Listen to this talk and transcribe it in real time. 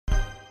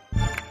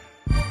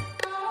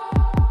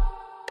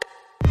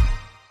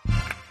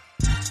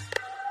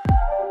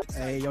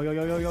Hey, yo.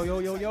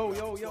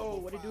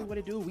 What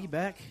it do? We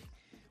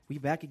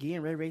back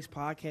again. Red Race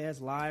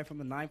Podcast live from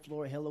the 9th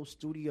floor of Hello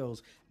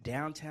Studios,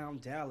 downtown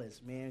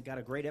Dallas, man. Got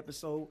a great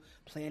episode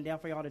planned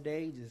out for y'all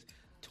today. Just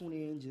tune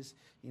in, just,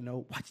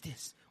 watch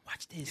this.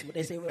 What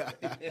they say.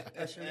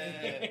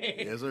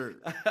 Yes, sir.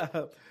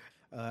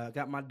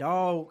 Got my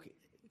dog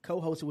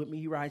co-hosting with me.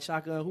 He rides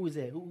shotgun. Who is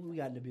that? Who we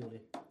got in the building?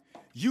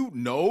 You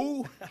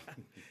know.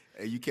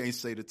 Hey, you can't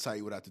say the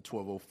tight without the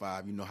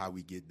 1205. You know how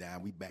we get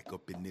down. We back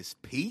up in this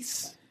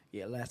piece.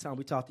 Yeah, last time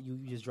we talked to you,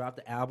 you just dropped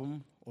the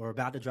album or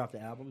about to drop the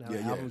album. Now the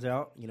Yeah. album's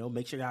out.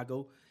 Make sure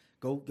y'all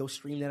go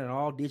stream that on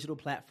all digital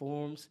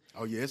platforms.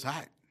 Oh, yeah, it's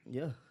hot.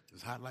 Yeah.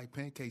 It's hot like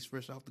pancakes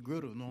fresh off the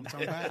griddle. You know what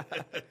I'm talking about?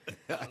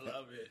 I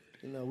love it.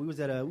 We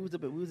was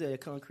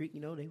at Concrete. They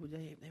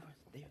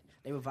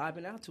were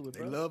vibing out to it,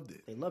 bro. They loved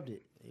it. They loved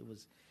it.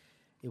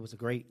 It was a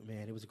great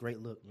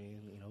look,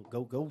 man.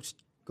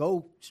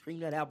 Go stream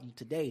that album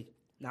today,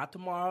 not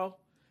tomorrow,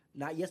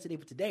 not yesterday,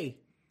 but today.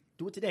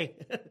 Do it today.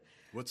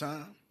 What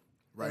time?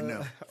 Right now.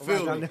 Right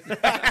Feel me.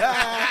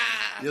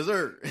 Yes,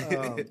 sir.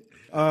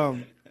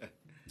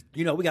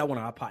 We got one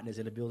of our partners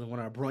in the building, one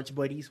of our brunch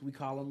buddies, we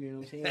call them, you know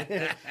what I'm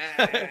saying?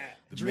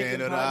 The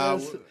man of the hour.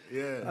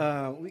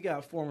 Yeah. We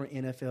got former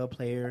NFL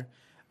player,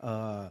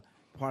 part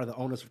of the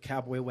owners of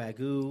Cowboy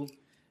Wagyu,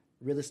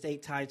 real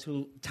estate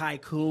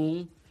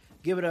tycoon.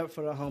 Give it up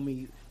for the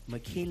homie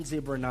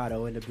Mackenzy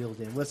Bernadeau in the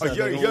building. What's up,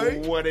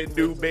 man? What it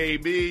do,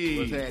 baby?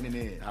 What's happening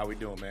in? How we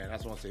doing, man? I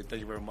just want to say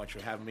thank you very much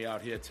for having me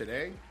out here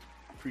today.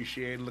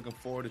 Appreciate it. Looking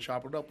forward to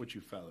chopping it up with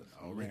you fellas.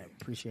 Already. Man,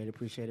 appreciate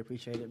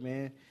it,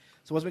 man.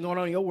 So what's been going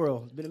on in your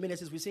world? It's been a minute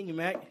since we've seen you,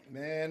 Mac.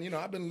 Man,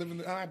 I've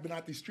been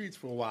out these streets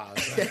for a while.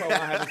 So that's why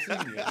I haven't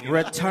seen you.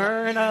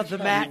 Return of the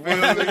Mac.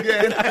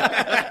 Again.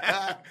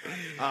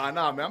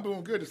 Nah, man, I'm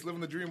doing good. Just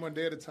living the dream one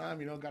day at a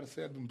time. Got to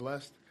say I've been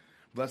blessed.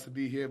 Blessed to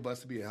be here.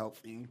 Blessed to be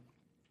healthy.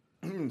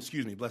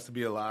 Excuse me. Blessed to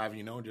be alive.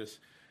 Just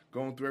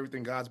going through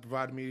everything God's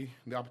provided me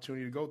the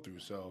opportunity to go through.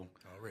 So,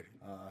 Already.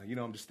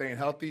 I'm just staying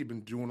healthy.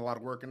 Been doing a lot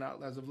of working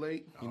out as of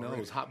late. It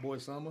was hot boy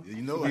summer.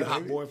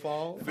 Hot boy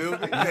fall. Feel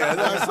me? Yeah,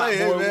 that's what I'm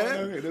saying,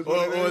 man.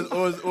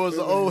 Or as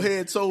the old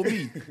head told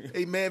me,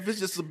 hey, man, if it's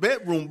just a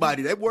bedroom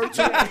body, that works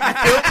too. You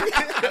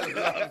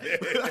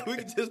feel me? We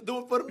can just do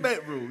it for the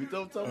bedroom. You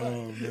know what I'm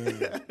talking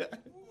about?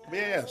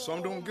 Man. Yeah, so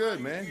I'm doing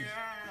good, man.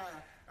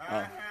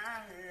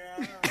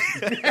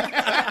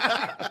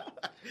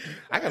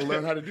 I gotta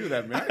learn how to do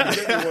that, man.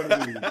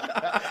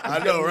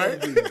 I know,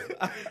 right?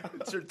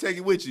 Sure, take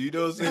it with you. You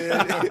know what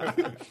I'm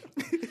saying?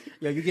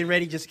 Yo, you getting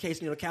ready just in case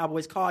the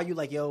Cowboys call you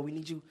like, yo, we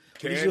need you.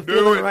 Can't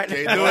do it. Right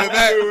Can't now. do it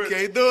back.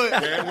 Can't do it.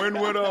 Can't win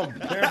with them.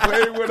 Can't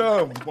play with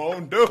them.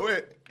 Won't do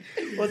it.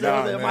 What's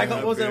that? man,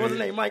 Mike? What's his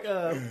name? Mike.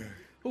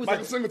 Who's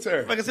Michael that?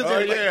 Singletary. Michael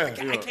Singletary. Oh, yeah.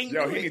 Like, I can't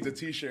Yo, do he it. needs a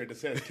T-shirt that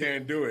says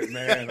 "Can't do it,"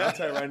 man. I'll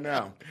tell you right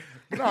now.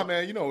 No,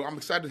 man. I'm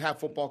excited to have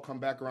football come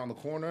back around the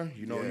corner.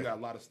 You got a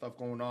lot of stuff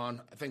going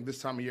on. I think this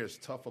time of year is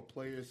tough for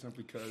players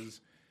simply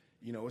because,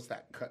 it's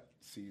that cut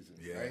season,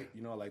 right?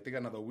 Like they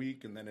got another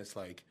week, and then it's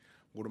like,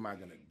 what am I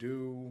gonna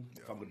do?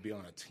 If I'm gonna be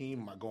on a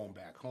team, am I going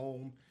back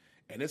home?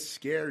 And it's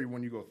scary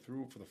when you go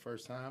through it for the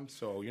first time.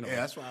 So, Yeah,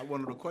 that's why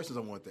one of the questions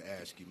I wanted to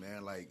ask you,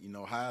 man. Like,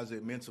 how is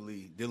it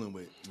mentally dealing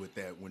with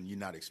that when you're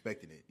not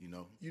expecting it,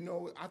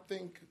 I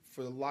think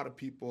for a lot of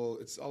people,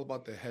 it's all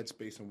about their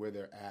headspace and where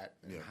they're at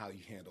and how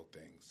you handle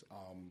things.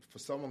 For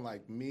someone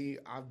like me,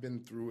 I've been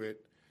through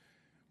it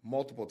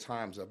multiple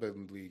times. I've been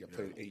in the league. I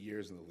played 8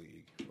 years in the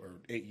league, or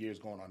 8 years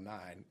going on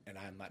 9. And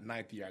in my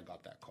 9th year, I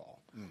got that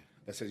call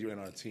that says you're in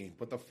on a team.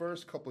 But the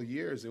first couple of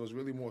years, it was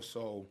really more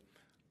so,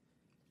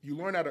 you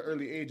learn at an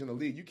early age in the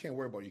league, you can't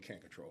worry about what you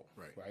can't control,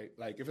 right?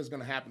 Like, if it's going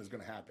to happen, it's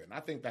going to happen.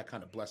 I think that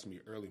kind of blessed me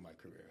early in my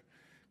career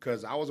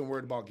because I wasn't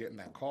worried about getting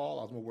that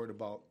call. I was more worried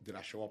about, did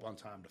I show up on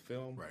time to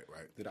film? Right.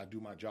 Did I do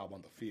my job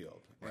on the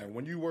field? Right. And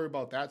when you worry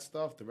about that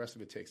stuff, the rest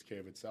of it takes care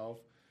of itself.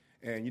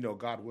 And,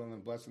 God willing,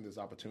 blessing, there's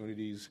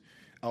opportunities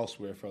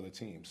elsewhere for other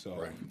teams.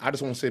 So I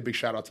just want to say a big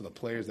shout out to the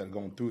players that are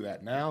going through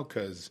that now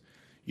because,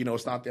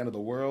 it's not the end of the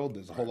world.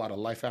 There's a whole lot of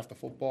life after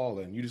football,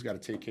 and you just got to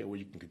take care of what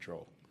you can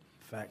control.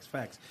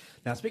 Facts.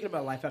 Now, speaking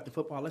about life after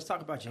football, let's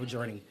talk about your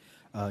journey,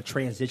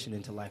 transition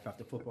into life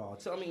after football.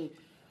 Tell me,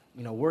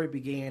 where it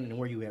began and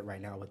where you at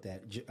right now with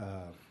that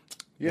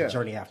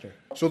journey after.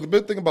 So the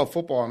big thing about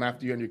football and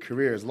after you end your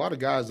career is a lot of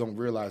guys don't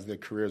realize their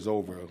career's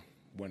over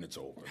when it's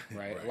over,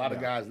 right? A lot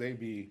of guys, they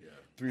be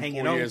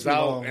 3-4 years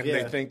out and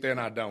they think they're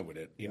not done with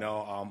it.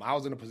 I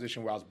was in a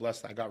position where I was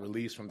blessed. I got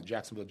released from the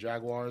Jacksonville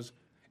Jaguars,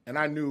 and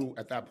I knew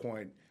at that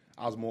point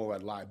I was more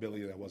of a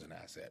liability than I was an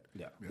asset.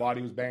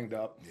 Body was banged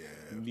up,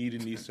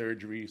 needed knee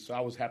surgery, so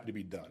I was happy to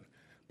be done.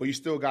 But you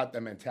still got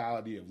that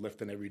mentality of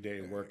lifting every day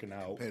and working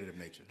out. Competitive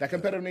nature. That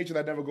competitive nature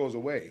that never goes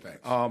away.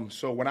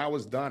 So when I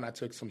was done, I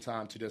took some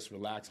time to just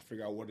relax and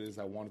figure out what it is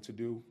I wanted to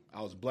do.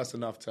 I was blessed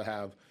enough to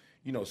have,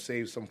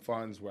 saved some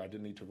funds where I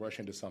didn't need to rush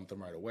into something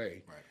right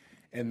away.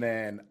 And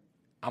then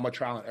I'm a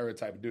trial and error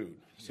type of dude.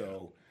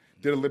 So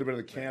did a little bit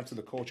of the camps and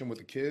the coaching with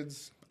the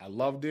kids. I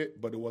loved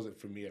it, but it wasn't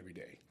for me every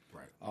day.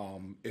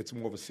 Right. It's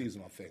more of a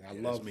seasonal thing. I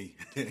Yeah, love that's me.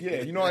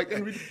 Yeah, you know, like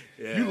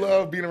you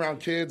love being around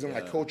kids and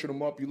like coaching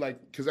them up. You like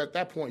because at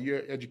that point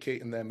you're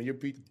educating them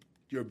and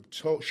you're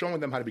showing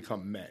them how to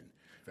become men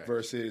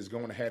versus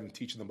going ahead and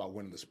teaching them about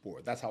winning the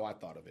sport. That's how I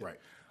thought of it. Right.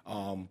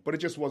 But it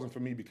just wasn't for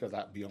me because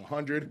I'd be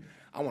 100.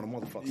 I want to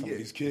motherfuck some of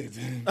these kids.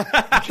 You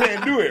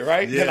can't do it,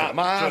 right? Yeah. Not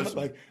mine.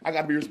 Like I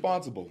got to be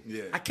responsible.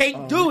 Yeah. I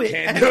can't do it.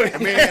 Can't do it. I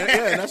mean,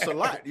 and that's a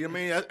lot. You know what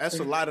I mean? That's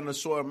a lot in a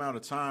short amount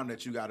of time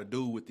that you got to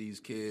do with these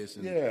kids.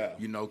 And,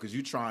 you know, because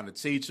you're trying to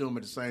teach them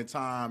at the same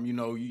time. You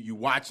know, you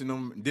watching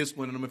them,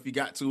 disciplining them if you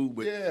got to.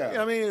 But, you know what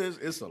I mean?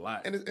 It's a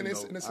lot. And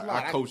it's a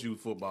lot. I coach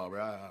youth football,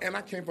 bro. And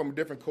I came from a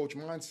different coach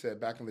mindset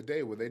back in the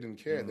day where they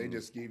didn't care. They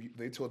just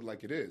they told it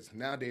like it is.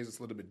 Nowadays, it's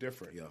a little bit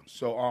different. Yeah.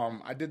 So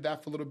I did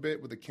that for a little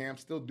bit with the camp.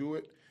 Still do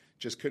it.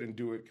 Just couldn't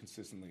do it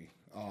consistently.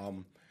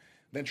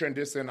 Then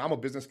transition. I'm a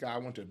business guy. I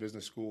went to a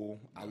business school.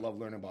 I love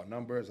learning about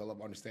numbers. I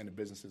love understanding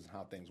businesses and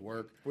how things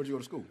work. Where'd you go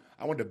to school?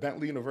 I went to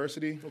Bentley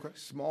University. Okay.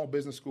 Small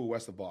business school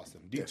west of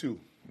Boston. D2,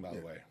 by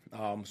the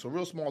way. So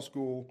real small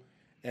school.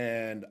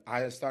 And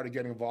I started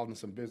getting involved in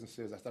some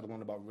businesses. I started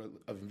learning about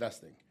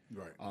investing.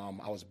 Right.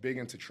 I was big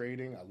into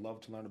trading. I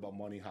love to learn about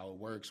money, how it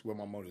works, where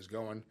my money is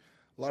going.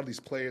 A lot of these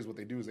players, what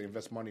they do is they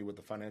invest money with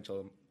the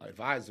financial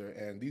advisor,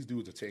 and these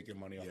dudes are taking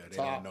money off the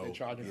top. They're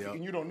charging,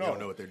 and you don't know. You don't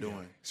know what they're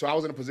doing. So I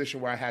was in a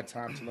position where I had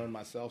time to learn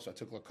myself. So I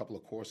took a couple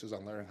of courses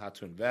on learning how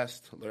to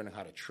invest, learning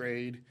how to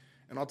trade,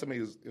 and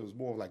ultimately it was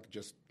more of like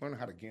just learning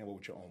how to gamble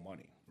with your own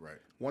money. Right.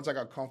 Once I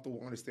got comfortable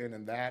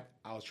understanding that,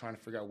 I was trying to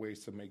figure out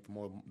ways to make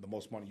the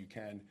most money you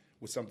can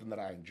with something that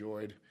I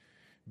enjoyed.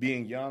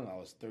 Being young, I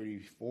was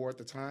 34 at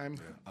the time.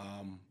 Yeah.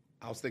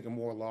 I was thinking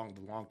more along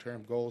the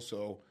long-term goals,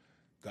 so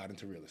got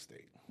into real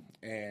estate.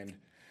 And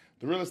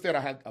the real estate,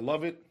 I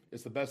love it.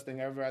 It's the best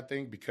thing ever, I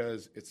think,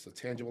 because it's a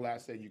tangible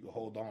asset you can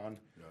hold on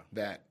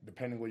that,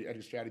 depending what your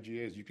exit strategy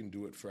is, you can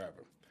do it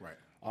forever.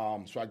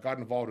 Right. So I got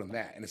involved in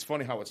that. And it's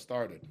funny how it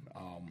started.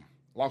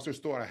 Long story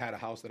short, I had a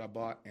house that I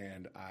bought,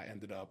 and I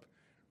ended up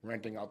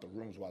renting out the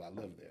rooms while I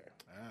lived there.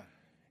 Ah.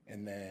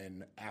 And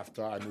then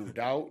after I moved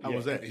out, how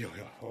was that? You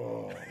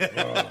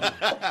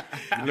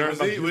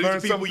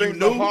learned some things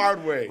the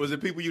hard way. Was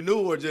it people you knew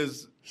or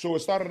just? So it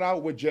started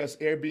out with just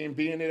Airbnb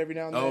in it every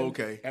now and then. Oh,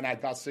 okay. And I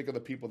got sick of the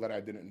people that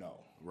I didn't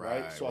know.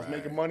 Right. So I was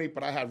making money,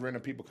 but I had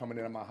random people coming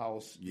in at my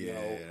house. You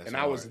know, and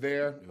I was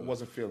there, I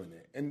wasn't feeling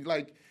it. And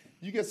like,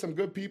 you get some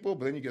good people,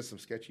 but then you get some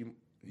sketchy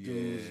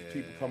dudes,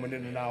 people coming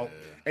in and out,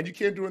 and you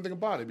can't do anything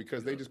about it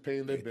because they just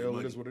paying their bill.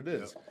 It is what it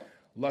is. Yep.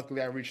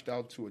 Luckily, I reached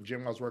out to a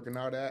gym I was working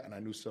out at, and I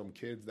knew some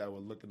kids that were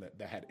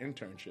that had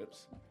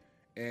internships,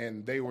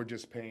 and they were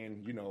just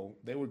paying, you know,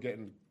 they were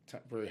getting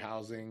temporary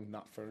housing,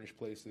 not furnished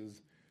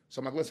places. So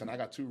I'm like, listen, I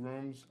got 2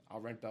 rooms. I'll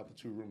rent out the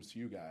 2 rooms to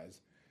you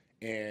guys.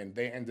 And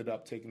they ended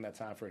up taking that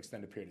time for an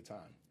extended period of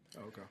time.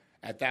 Okay.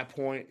 At that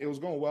point, it was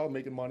going well,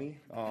 making money,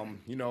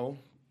 you know,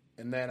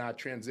 and then I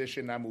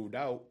transitioned, I moved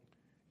out,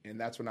 and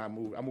that's when I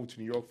moved to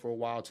New York for a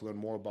while to learn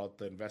more about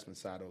the investment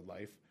side of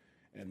life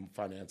and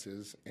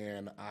finances,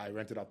 and I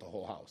rented out the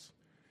whole house.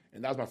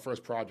 And that was my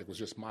first project, was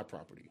just my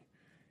property.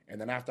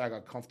 And then after I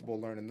got comfortable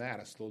learning that,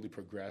 I slowly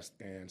progressed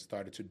and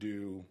started to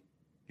do,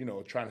 you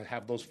know, trying to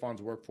have those funds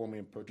work for me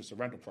and purchase a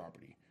rental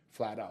property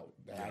flat out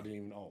that I didn't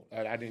even own.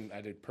 I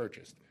did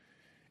purchase.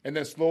 And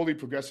then slowly,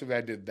 progressively,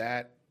 I did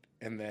that.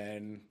 And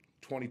then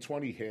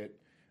 2020 hit.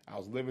 I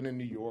was living in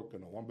New York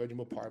in a 1-bedroom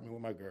apartment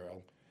with my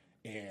girl,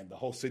 and the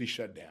whole city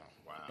shut down.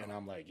 Wow. And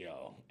I'm like,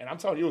 yo. And I'm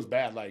telling you, it was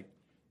bad. Like,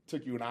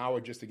 took you an hour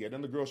just to get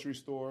in the grocery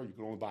store. You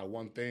could only buy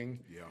one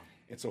thing. Yeah.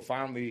 And so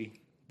finally,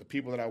 the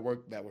people that I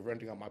worked that were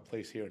renting out my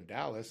place here in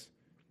Dallas,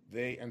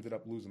 they ended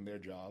up losing their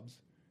jobs.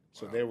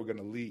 So they were going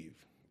to leave.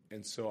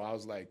 And so I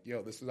was like,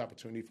 yo, this is an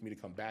opportunity for me to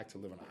come back to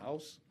live in a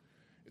house.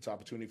 It's an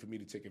opportunity for me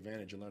to take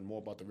advantage and learn more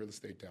about the real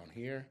estate down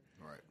here.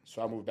 Right.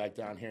 So I moved back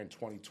down here in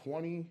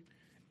 2020.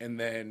 And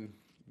then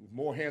the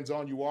more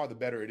hands-on you are, the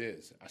better it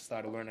is. I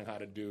started learning how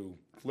to do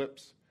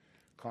flips,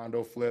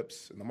 condo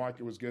flips. And the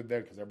market was good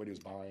there because everybody was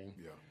buying.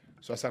 Yeah.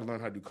 So I started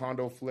learning how to do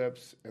condo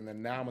flips. And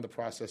then now I'm in the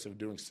process of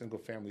doing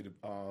single-family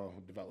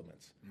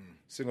developments.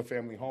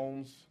 Single-family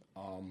homes,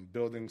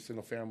 building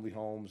single-family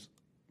homes,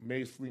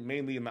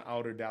 mainly in the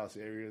outer Dallas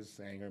areas,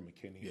 Sanger,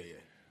 McKinney,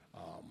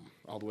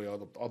 all the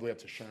way up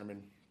to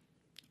Sherman.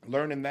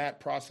 Learning that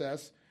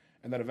process,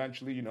 and then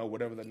eventually, you know,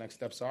 whatever the next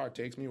steps are, it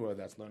takes me, whether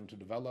that's learning to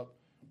develop,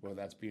 whether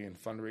that's being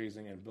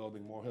fundraising and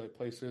building more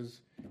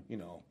places, you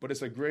know. But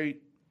it's a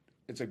great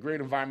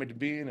environment to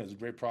be in. It's a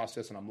great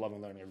process, and I'm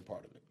loving learning every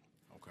part of it.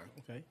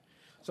 Okay.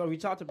 So we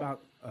talked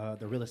about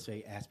the real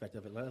estate aspect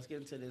of it. Let's get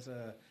into this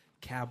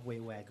Cowboy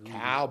Wagyu.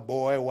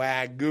 Cowboy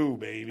Wagyu,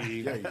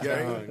 baby.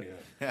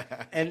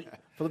 And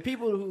for the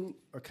people who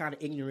are kind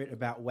of ignorant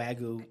about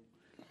Wagyu,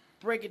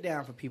 break it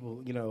down for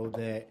people, you know,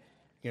 that,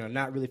 you know,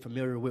 not really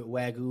familiar with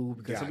Wagyu,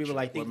 because some people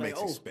think like,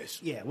 oh,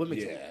 special? Yeah, what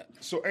makes it?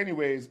 So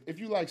anyways, if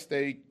you like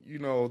steak, you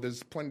know,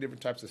 there's plenty of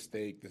different types of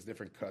steak. There's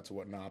different cuts and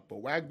whatnot.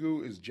 But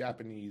Wagyu is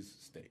Japanese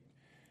steak.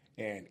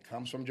 And it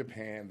comes from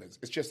Japan.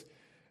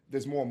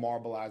 There's more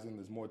marbleizing.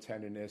 There's more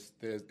tenderness.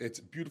 It's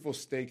beautiful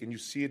steak, and you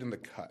see it in the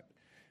cut.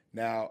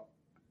 Now,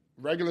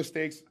 regular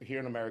steaks here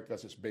in America,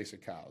 that's just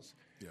basic cows.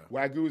 Yeah.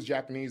 Wagyu is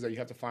Japanese that you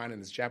have to find,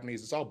 and it's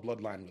Japanese. It's all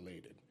bloodline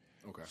related.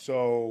 Okay.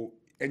 So,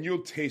 and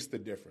you'll taste the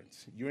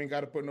difference. You ain't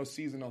got to put no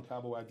seasoning on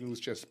Cabo Wagyu. It's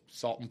just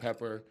salt and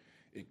pepper.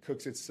 It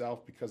cooks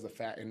itself because the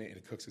fat in it, and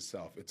it cooks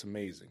itself. It's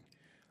amazing.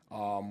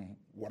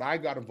 What I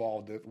got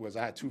involved with was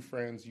I had two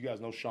friends. You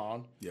guys know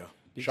Sean. Yeah.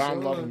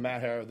 Sean Love and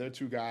Matt Harrow. They're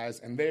two guys,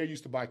 and they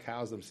used to buy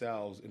cows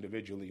themselves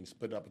individually and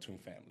split it up between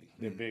family.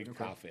 They're big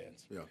cow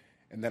fans. Yeah.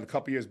 And then a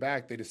couple years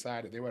back, they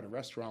decided, they were at a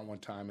restaurant one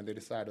time, and they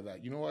decided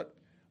that, you know what?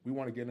 We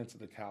want to get into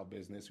the cow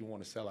business. We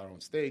want to sell our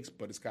own steaks,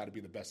 but it's got to be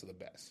the best of the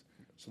best.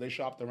 So they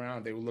shopped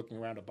around. They were looking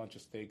around a bunch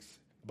of steaks,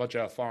 a bunch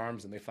of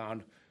farms, and they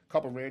found a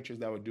couple ranchers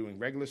that were doing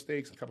regular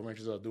steaks and a couple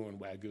ranchers that were doing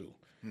Wagyu.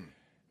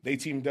 They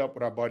teamed up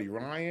with our buddy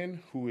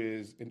Ryan, who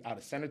is out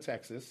of Center,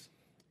 Texas,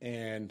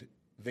 and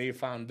they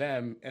found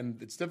them. And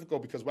it's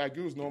difficult because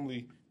Wagyu is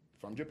normally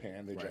from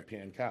Japan. They're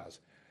Japan cows.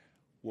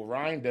 What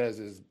Ryan does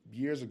is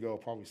years ago,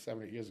 probably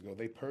 7 or 8 years ago,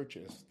 they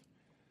purchased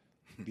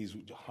these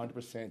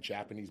 100%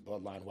 Japanese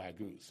bloodline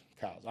Wagyus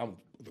cows.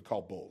 They're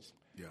called bulls.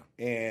 Yeah.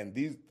 And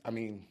these, I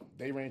mean,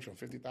 they range from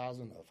 $50,000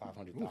 to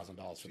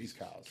 $500,000 for these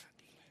cows.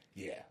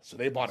 Yeah. So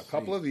they bought a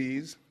couple of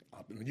these.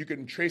 You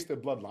can trace their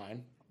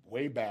bloodline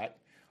way back,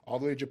 all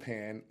the way to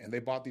Japan, and they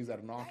bought these at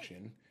an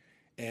auction,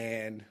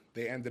 and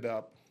they ended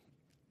up,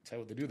 tell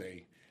you what they do,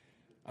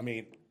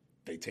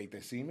 they take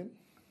their semen,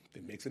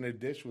 they mix it in a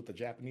dish with the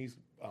Japanese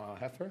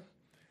heifer,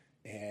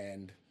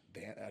 and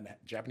a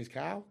Japanase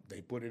cow,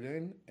 they put it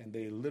in, and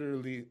they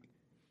literally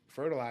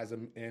fertilize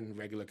them in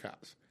regular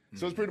cows.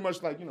 So it's pretty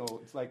much like,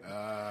 it's like,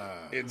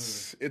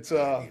 it's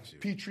a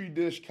Petri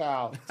dish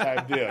cow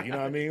type deal, you know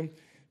what I mean?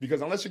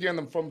 Because unless you're getting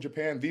them from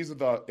Japan, it's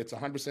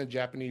 100%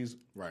 Japanese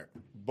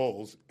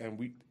bulls,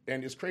 and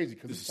it's crazy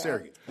because it's a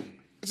surrogate.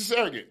 It's a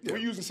surrogate. Yeah. We're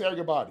using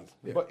surrogate bodies,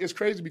 but it's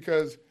crazy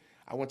because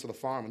I went to the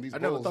farm and these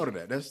bulls. I never thought of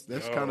that.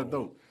 That's kind of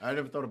dope. I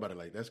never thought about it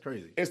like that's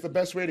crazy. It's the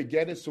best way to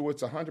get it, so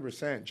it's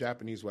 100%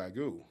 Japanese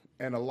Wagyu,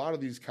 and a lot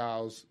of these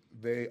cows,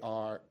 they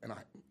are, and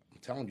I'm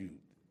telling you,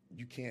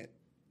 you can't.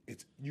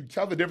 You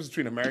tell the difference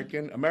between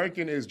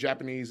American is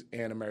Japanese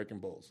and American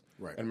bulls.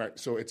 Right.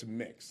 So it's a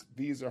mix.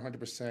 These are 100%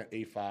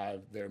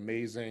 A5. They're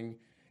amazing.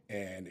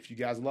 And if you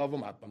guys love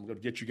them, I'm going to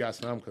get you guys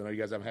some because I know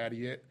you guys haven't had it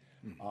yet.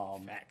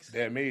 Facts.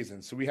 They're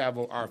amazing. So we have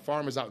our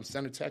farmers out in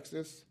Center,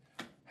 Texas,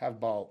 have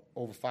about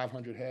over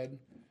 500 head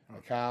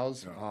of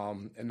cows.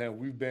 And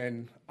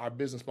then our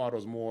business model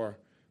is more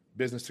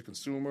business to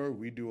consumer.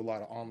 We do a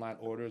lot of online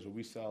orders where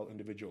we sell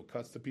individual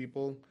cuts to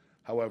people.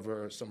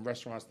 However, some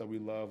restaurants that we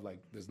love, like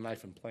there's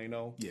Knife in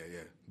Plano. Yeah.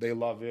 They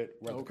love it.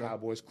 We're at the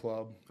Cowboys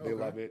Club. They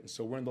love it. And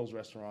so we're in those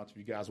restaurants. If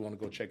you guys want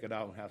to go check it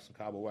out and have some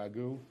Cabo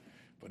Wagyu.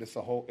 But it's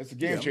a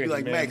game changer,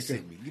 like man. Max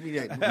sent me. Give me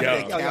that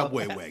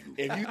Cowboy Wagyu.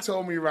 If you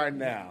told me right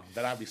now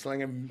that I'd be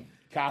slinging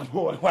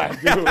Cowboy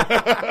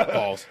Wagyu.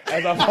 Pause.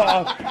 As I'm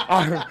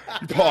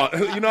pause.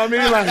 You know what I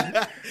mean?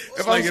 Like,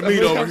 if slinging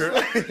meat over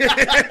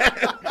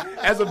here.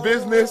 As a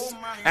business,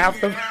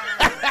 after...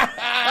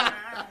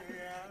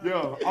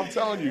 Yo, I'm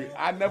telling you,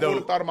 I never would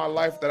have thought in my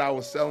life that I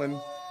was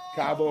selling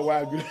Cabo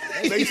Wagyu.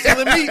 They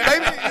selling meat,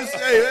 baby.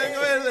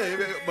 Hey,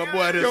 my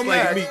boy there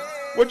slinging meat.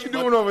 What you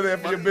doing over there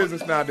for your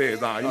business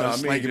nowadays? You know what I mean?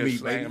 Slinging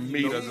meat, baby.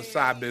 Meat as a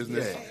side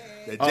business.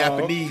 Yeah. That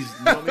Japanese,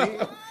 you know what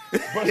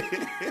I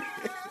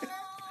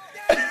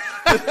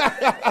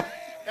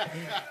mean?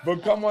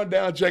 But come on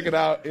down, check it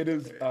out. It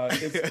is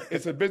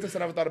it's a business I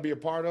never thought I'd be a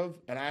part of,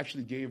 and I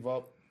actually gave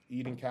up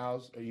eating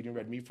cows or eating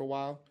red meat for a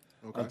while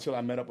until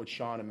I met up with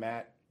Sean and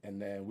Matt. And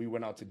then we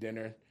went out to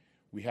dinner.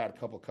 We had a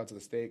couple of cuts of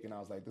the steak, and I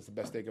was like, this is the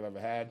best steak I've ever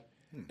had.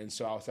 And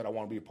so I said, I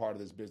want to be a part of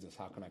this business.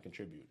 How can I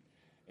contribute?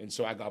 And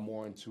so I got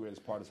more into it as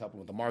part of helping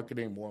with the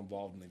marketing, more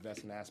involved in the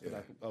investment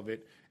aspect of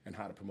it, and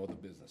how to promote the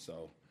business.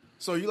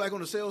 So you like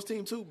on the sales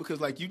team, too? Because,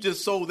 like, you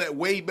just sold that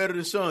way better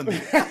than Sean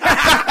did.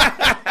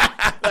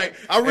 Like,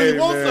 I really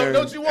want some.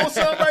 Don't you want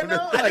some right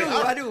now? Like,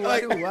 I do.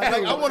 Like,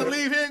 I want to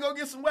leave here and go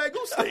get some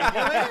Wagyu steak. You know what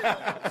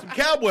I mean? Some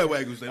cowboy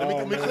Wagyu steak.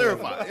 Let me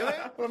clarify. You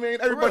know?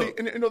 Everybody,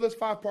 and there's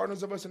 5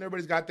 partners of us, and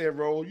everybody's got their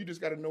role. You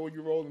just got to know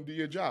your role and do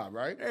your job,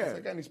 right? Yeah. It's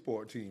like any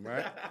sport team,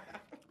 right?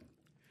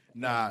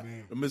 Nah,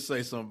 let me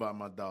say something about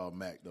my dog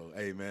Mac though.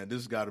 Hey man,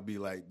 this got to be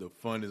like the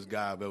funnest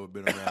guy I've ever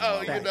been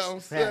around. You know what I'm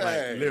saying?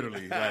 Like,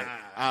 literally, like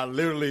I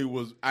literally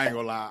was. I ain't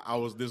gonna lie, I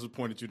was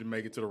disappointed you didn't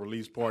make it to the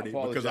release party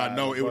because I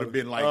know it would have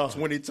been like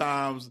 20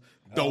 times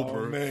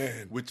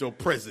doper with your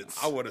presence.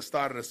 I would have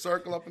started a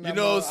circle up in that. You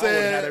know what I'm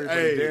saying? Had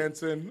everybody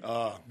dancing.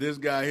 This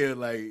guy here,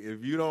 like,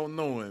 if you don't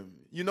know him,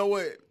 you know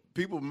what?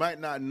 People might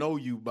not know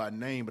you by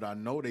name, but I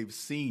know they've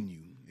seen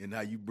you. And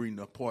how you bring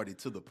the party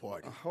to the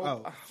party. I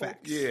hope,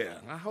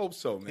 I hope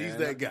so, man. He's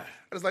that guy.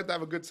 I just like to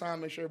have a good time,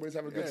 make sure everybody's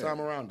having a good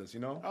time around us, you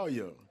know? Oh,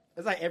 yeah.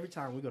 It's like every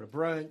time we go to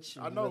brunch.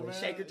 I know, man.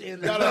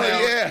 Shakerton.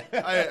 Yeah.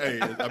 Hey,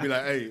 I be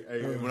like, hey,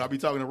 when I be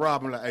talking to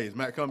Rob, I'm like, hey, is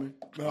Matt coming?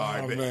 All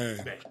right,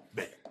 man.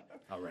 Bet.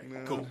 All right, You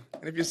know? cool.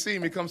 And if you see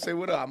me, come say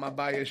what up. I might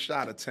buy you a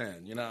shot of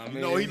 10. You know what I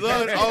mean? No, he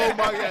loves. Oh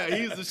my God,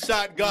 he's the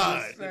shot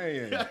god. Just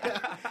saying.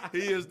 He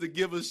is the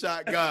give a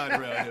shot god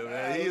around here,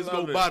 man. He is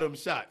gonna buy them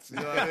shots. You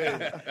know what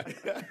I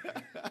mean?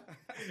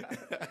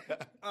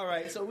 All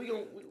right, so we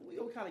gonna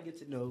kind of get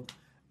to know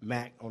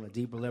Mac on a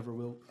deeper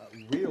level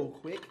real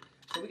quick.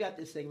 So we got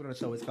this segment on the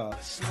show. It's called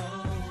Slow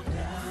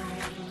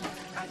Down.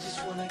 I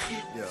just wanna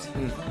get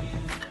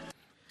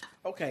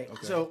Okay,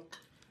 so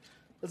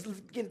let's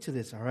get into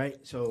this. All right,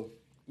 so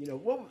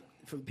what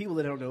for people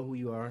that don't know who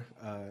you are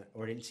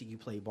or didn't see you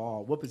play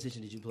ball, what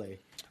position did you play?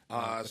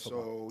 I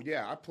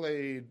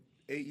played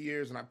 8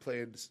 years, and I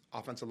played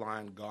offensive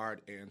line,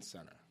 guard, and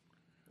center.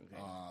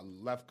 Okay.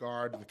 Left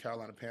guard in the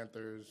Carolina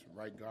Panthers,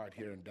 right guard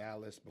here in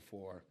Dallas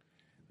before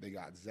they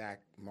got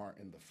Zach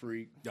Martin, the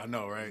freak. Y'all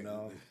know, right? You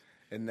know?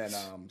 And then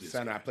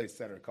center, I played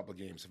center a couple of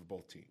games for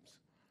both teams.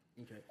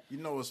 Okay. You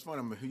know, it's funny.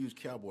 I'm a huge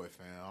Cowboy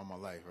fan all my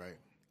life, right?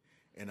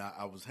 And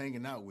I was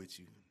hanging out with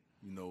you,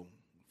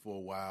 for a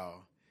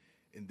while.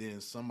 And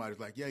then somebody's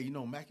like, yeah,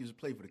 Mac used to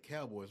play for the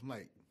Cowboys. I'm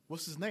like,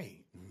 what's his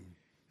name?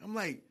 Mm-hmm. I'm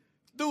like,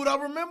 dude, I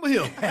remember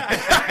him.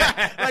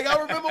 I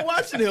remember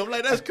watching him.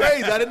 Like, that's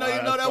crazy. I didn't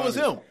even know that was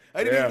him.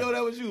 I didn't even know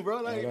that was you,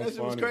 bro. Like, that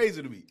shit was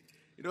crazy to me.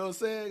 You know what I'm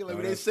saying? Like,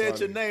 when they said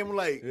your name, I'm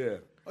like,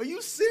 are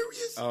you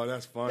serious? Oh,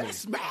 that's funny.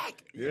 That's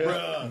Mac.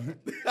 Yeah.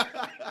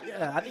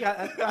 Yeah,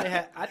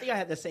 I think I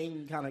had the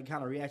same kind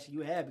of reaction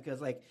you had because,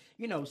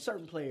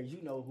 certain players,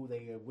 who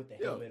they are with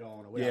the helmet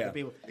on or whatever.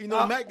 People.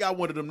 Mac got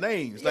one of them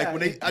names. Like,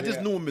 I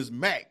just knew him as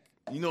Mac.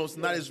 It's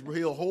not his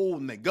real whole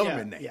name,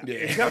 government name. Yeah.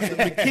 It comes to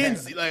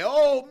Mackenzy. Like,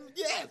 oh,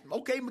 yeah,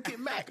 okay,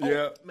 Mac. Oh,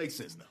 yeah. Makes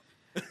sense now.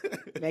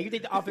 Man, you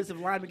think the offensive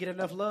linemen get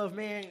enough love,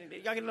 man?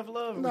 Y'all get enough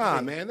love?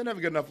 Nah, man, they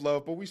never get enough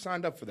love, but we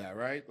signed up for that,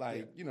 right?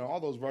 All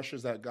those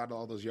rushers that got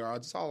all those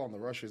yards, it's all on the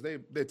rushers.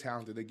 They're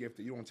talented, they're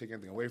gifted. You don't take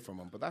anything away from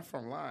them. But that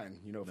front line,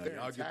 y'all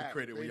get the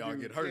credit when y'all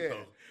get hurt,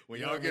 though. When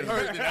y'all get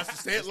hurt, then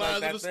that's the sad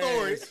lines of the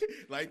story.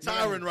 Like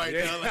Tyron right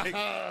now, like,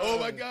 oh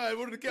my God,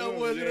 what are the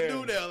Cowboys gonna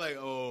do now? Like,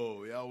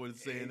 oh, y'all wasn't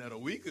saying that a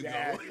week ago.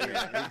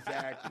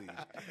 Exactly.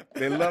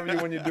 They love you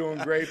when you're doing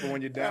great, but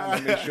when you're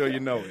down, they make sure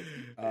you know it.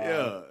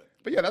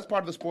 But yeah, that's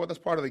part of the sport. That's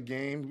part of the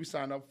game. We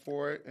signed up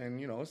for it, and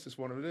it's just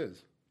what it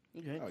is.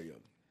 Okay. Oh yeah.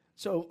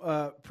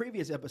 So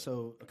previous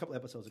episode, a couple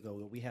episodes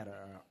ago, we had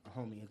a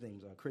homie. His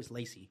name's Chris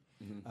Lacey.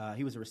 Mm-hmm.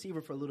 He was a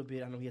receiver for a little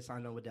bit. I know he had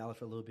signed on with Dallas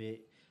for a little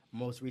bit.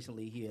 Most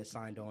recently, he had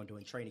signed on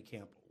doing training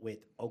camp with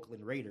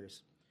Oakland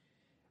Raiders.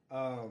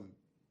 And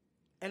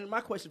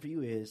my question for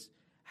you is,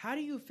 how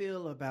do you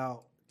feel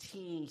about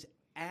teams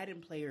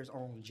adding players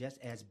on just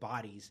as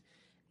bodies,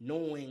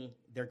 knowing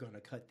they're going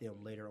to cut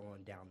them later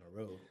on down the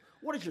road?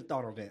 What is your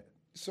thought on that?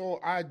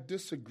 So I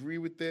disagree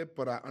with it,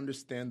 but I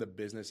understand the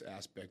business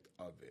aspect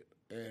of it.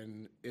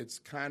 And it's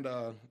kind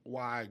of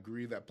why I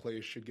agree that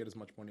players should get as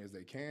much money as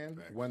they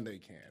can when they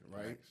can,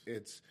 right?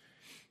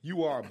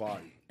 You are a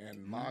body.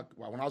 And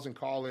when I was in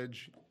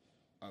college,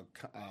 a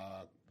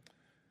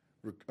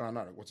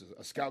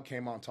scout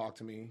came out and talked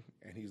to me,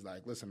 and he's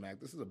like, listen, Mac,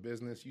 this is a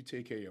business. You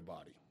take care of your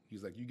body.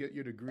 He's like, you get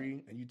your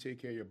degree, and you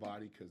take care of your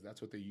body because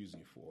that's what they're using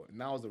you for. And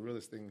that was the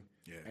realest thing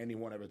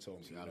anyone ever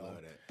told me. I love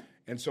that.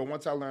 And so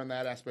once I learned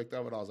that aspect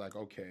of it, I was like,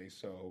 okay,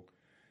 so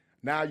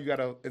now you got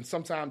to – and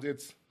sometimes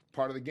it's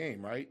part of the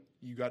game, right?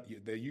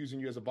 They're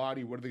using you as a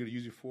body. What are they going to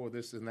use you for,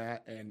 this and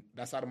that? And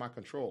that's out of my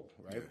control,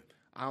 right? Yeah.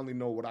 I only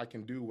know what I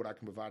can do, what I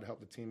can provide to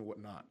help the team and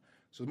whatnot.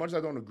 So as much as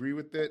I don't agree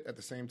with it, at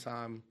the same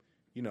time,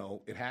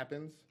 it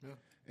happens. Yeah.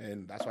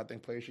 And that's why I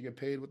think players should get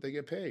paid what they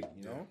get paid,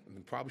 and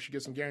they probably should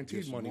get some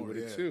guaranteed money with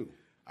it too.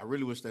 I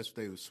really wish that's what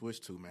they would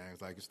switch to, man.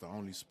 It's like it's the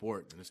only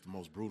sport, and it's the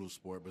most brutal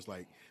sport. But it's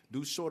like,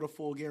 do short or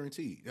full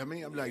guaranteed. I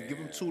mean, I'm like, give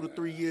them 2 to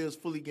 3 years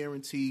fully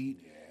guaranteed,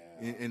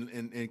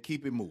 and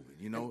keep it moving.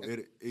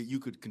 You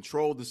could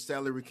control the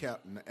salary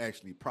cap.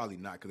 Actually, probably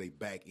not because they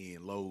back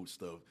end load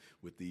stuff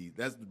with the.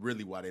 That's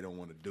really why they don't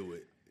want to do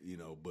it.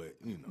 But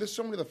there's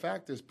so many other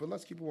factors. But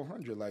let's keep it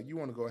 100. Like, you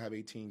want to go have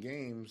 18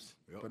 games,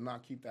 but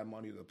not keep that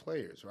money to the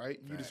players, right?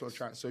 You just sort of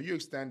trying. So you're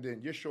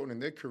shortening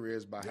their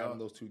careers by having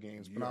those 2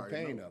 games, but not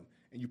paying them,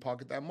 and you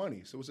pocket that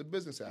money. So it's a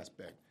business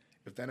aspect.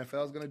 If the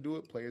NFL is going to do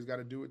it, players got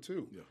to do it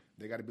too. Yeah.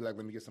 They got to be like,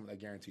 let me get some of that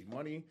guaranteed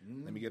money.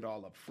 Mm-hmm. Let me get it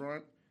all up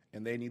front.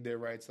 And they need their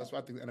rights. That's why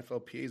I think the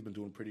NFLPA has been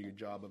doing a pretty good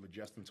job of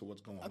adjusting to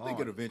what's going on. I think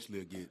it eventually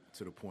will get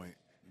to the point.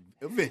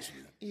 Eventually.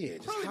 Yeah,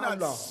 just probably how not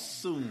long?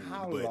 soon,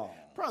 how but long?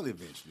 Probably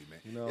eventually,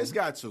 man. It's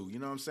got to, you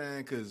know what I'm saying?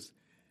 Because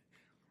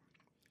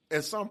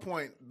at some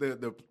point,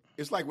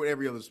 it's like with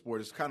every other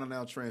sport. It's kind of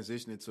now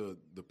transitioning to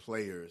the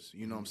players,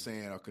 you know what I'm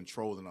saying, are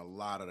controlling a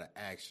lot of the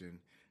action.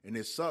 And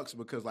it sucks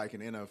because, like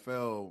in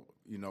NFL,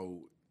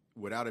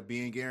 without it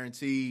being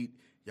guaranteed,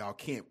 y'all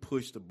can't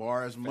push the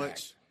bar as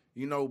much,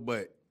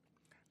 but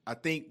I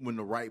think when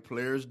the right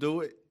players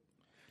do it,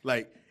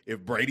 like if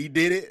Brady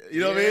did it,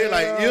 you know what I mean?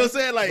 Like, you know what I'm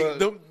saying?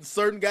 Like,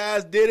 certain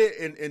guys did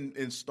it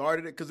and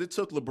started it because it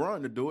took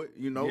LeBron to do it,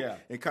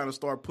 and kind of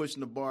start pushing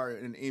the bar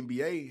in the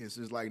NBA. It's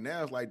just like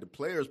now it's like the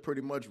players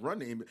pretty much run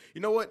the NBA.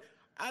 You know what?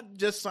 I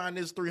just signed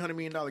this $300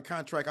 million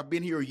contract. I've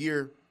been here a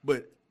year,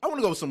 but I want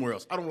to go somewhere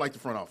else. I don't like the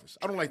front office.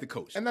 I don't like the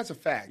coach. And that's a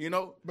fact. You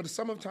know? But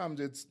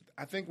sometimes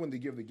I think when they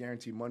give the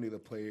guaranteed money to the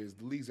players,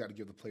 the league's got to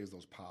give the players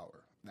that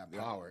power.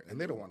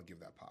 And they don't want to give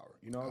that power.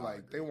 You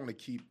know, they want to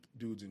keep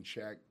dudes in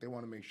check. They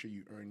want to make sure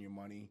you earn your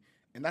money.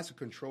 And that's a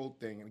controlled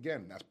thing. And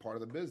again, that's part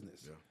of the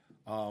business.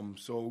 Yeah.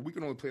 So we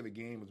can only play the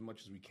game as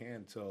much as we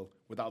can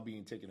without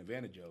being taken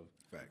advantage of.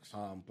 Facts.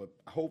 But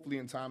hopefully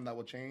in time that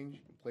will change.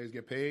 Players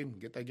get paid and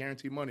get that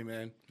guaranteed money,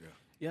 man. Yeah.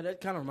 Yeah,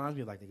 that kind of reminds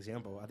me of like the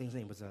example. I think his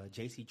name was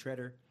J.C.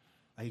 Treader.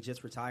 He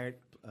just retired,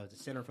 the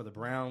center for the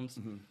Browns,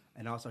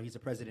 and also he's the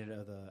president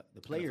of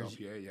the players,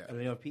 LPA,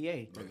 the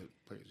LPA.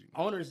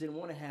 Owners didn't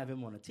want to have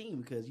him on a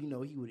team because he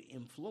would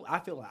influence. I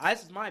feel like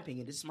this is my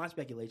opinion. This is my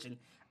speculation.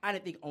 I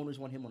didn't think owners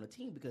want him on a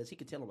team because he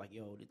could tell them like,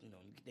 yo,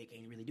 they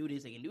can't really do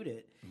this, they can do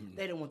that.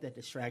 They didn't want that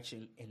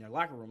distraction in their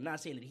locker room.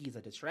 Not saying that he's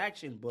a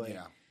distraction, but.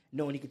 Yeah.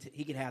 Knowing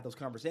he could have those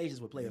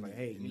conversations with players like,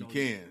 hey, you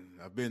can.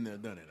 I've been there,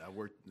 done it. I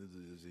worked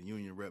as a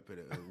union rep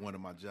at one of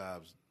my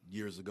jobs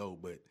years ago,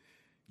 but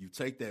you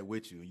take that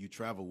with you and you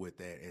travel with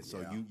that, and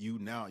so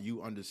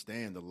you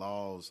understand the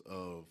laws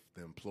of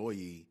the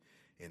employee,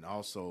 and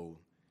also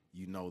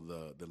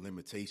the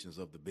limitations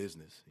of the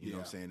business. You know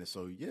what I'm saying? And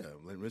so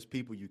when there's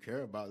people you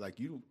care about,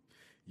 like you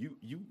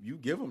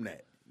give them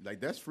that, like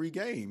that's free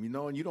game,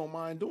 and you don't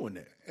mind doing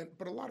that.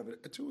 But a lot of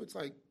it too, it's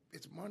like.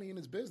 It's money in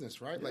his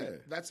business, right? Yeah.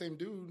 Like that same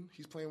dude,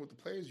 he's playing with the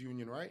players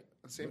union, right?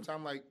 At the same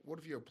time, like, what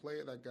if you're a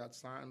player that got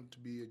signed to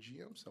be a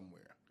GM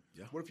somewhere?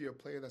 Yeah. What if you're a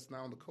player that's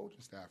now on the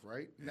coaching staff,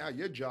 right? Yeah. Now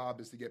your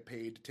job is to get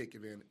paid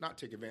to not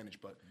take advantage,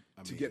 but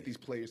to get these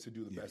players to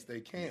do the best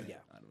they can. Yeah.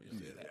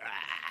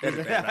 I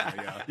don't say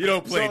that. You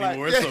don't play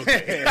anymore. It's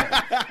okay.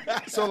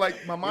 So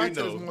like my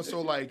mindset is more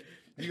so like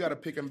you got to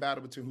pick and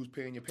battle between who's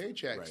paying your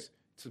paychecks. Right.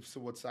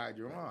 To what side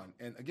you're on.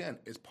 And again,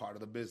 it's part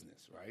of the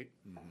business, right?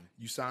 Mm-hmm.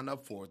 You sign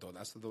up for it, though.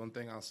 That's the one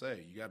thing I'll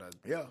say. You got to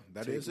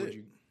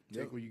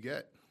take what you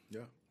get. Yeah.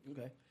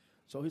 Okay.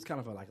 So here's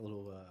kind of a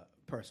little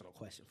personal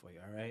question for you,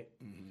 all right?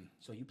 Mm-hmm.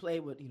 So you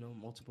played with,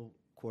 multiple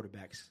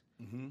quarterbacks,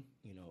 in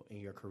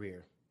your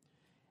career.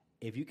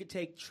 If you could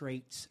take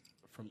traits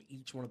from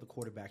each one of the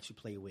quarterbacks you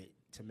play with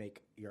to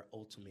make your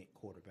ultimate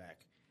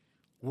quarterback,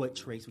 what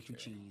traits would you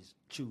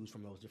choose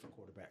from those different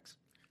quarterbacks?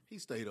 He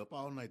stayed up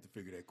all night to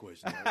figure that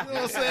question out. You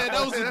know what I'm saying?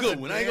 That was a good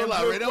one. I ain't gonna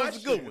lie, Ray. That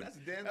was a good one.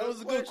 That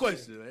was a good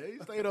question, man. He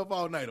stayed up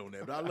all night on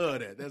that, but I love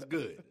that. That's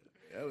good.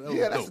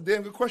 That's a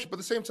damn good question. But at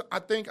the same time, I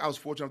think I was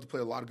fortunate enough to play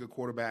a lot of good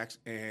quarterbacks,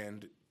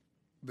 and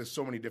there's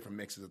so many different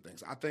mixes of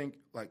things. I think,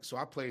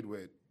 I played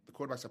with the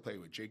quarterbacks I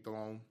played with: Jake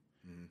Delhomme,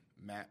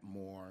 Matt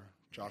Moore,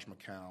 Josh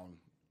McCown,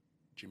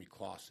 Jimmy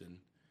Clausen,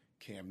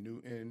 Cam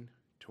Newton,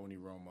 Tony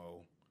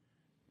Romo,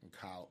 and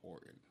Kyle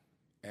Orton.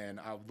 And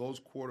of those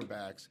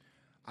quarterbacks,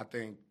 I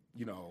think,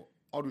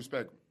 all due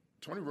respect,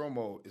 Tony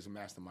Romo is a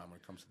mastermind when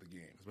it comes to the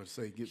game. I was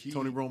about to say,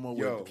 Tony Romo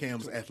with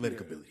Cam's athletic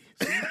ability.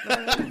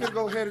 I'm going to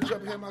go ahead and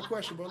jump ahead my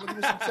question, bro. Give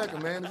me some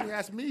second, man. He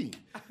asked me.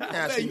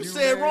 You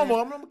said man.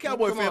 Romo. I'm a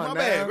Cowboy fan. My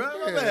bad,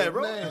 bro. My bad,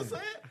 bro. You know what I'm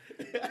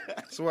saying?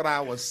 So what I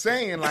was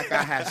saying, like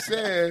I had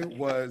said,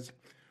 was,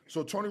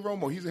 so Tony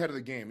Romo, he's ahead of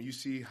the game. You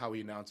see how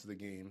he announces the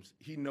games.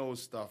 He knows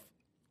stuff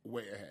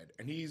way ahead.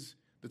 And he's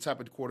the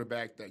type of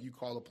quarterback that you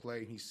call a play,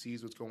 and he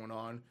sees what's going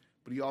on,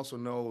 but he also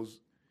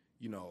knows,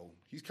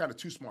 he's kind of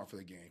too smart for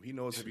the game. He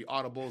knows if he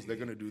audibles, they're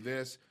going to do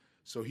this.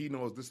 So he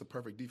knows this is the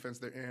perfect defense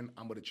they're in.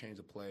 I'm going to change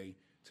the play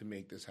to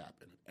make this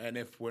happen.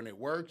 And when it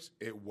works,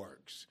 it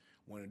works.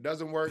 When it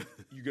doesn't work,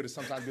 you're going to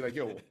sometimes be like,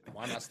 yo,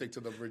 why not stick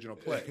to the original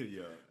play?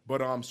 Yeah.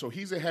 But so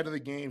he's ahead of the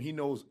game. He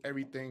knows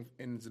everything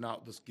ins and outs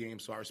of this game.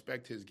 So I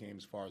respect his game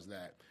as far as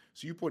that.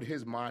 So you put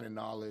his mind and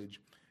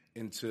knowledge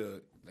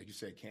into, like you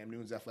said, Cam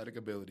Newton's athletic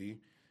ability,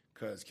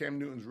 because Cam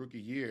Newton's rookie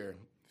year,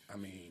 I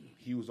mean,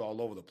 he was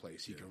all over the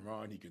place. He could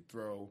run, he could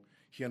throw,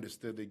 he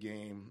understood the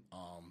game,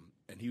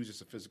 and he was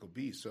just a physical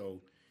beast. So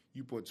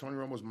you put Tony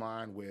Romo's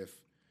mind with,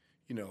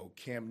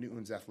 Cam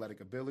Newton's athletic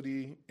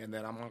ability, and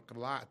then I'm not gonna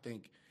lie, I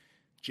think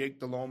Jake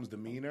Delhomme's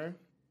demeanor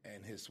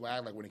and his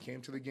swag, like when it came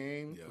to the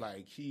game,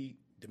 like he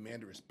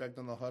demanded respect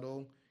on the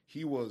huddle.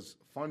 He was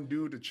a fun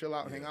dude to chill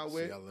out and hang out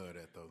with. I love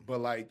that though.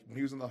 But like when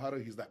he was in the huddle,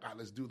 he's like, all right,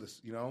 let's do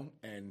this,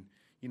 and.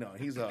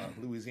 He's a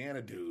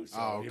Louisiana dude,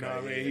 so you know what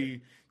I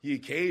mean. He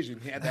Cajun.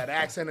 He had that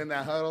accent in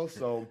that huddle,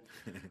 so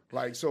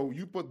so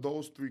you put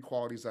those three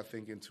qualities, I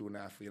think, into an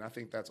athlete, and I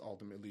think that's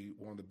ultimately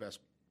one of the best.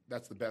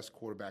 That's the best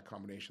quarterback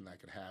combination that I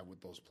could have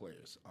with those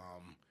players.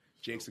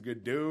 Jake's a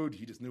good dude.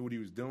 He just knew what he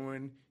was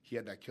doing. He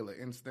had that killer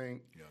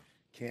instinct. Yeah.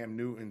 Cam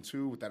Newton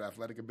too, with that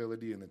athletic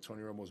ability, and then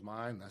Tony Romo's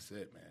mind. That's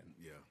it, man.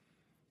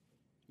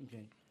 Yeah.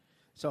 Okay,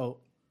 so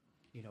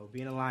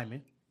being a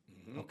lineman,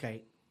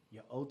 okay.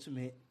 Your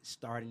ultimate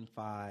starting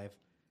 5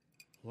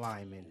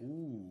 linemen.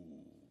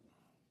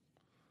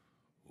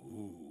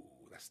 Ooh,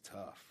 that's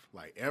tough.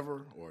 Like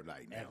ever or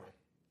like now? Ever.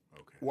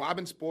 Okay. Well, I've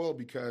been spoiled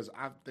because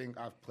I think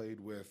I've played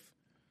with,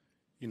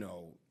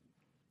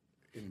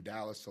 in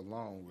Dallas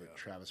alone with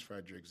Travis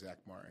Frederick, Zach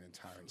Martin, and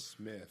Tyron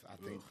Smith. I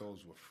think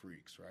those were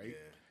freaks, right?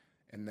 Yeah.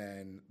 And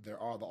then there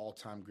are the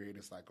all-time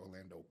greatest like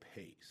Orlando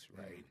Pace,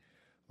 right?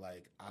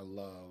 Like I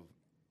love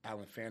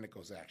Alan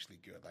Fanico's actually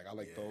good. Like, I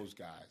like those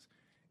guys.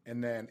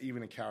 And then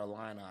even in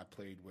Carolina, I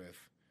played with,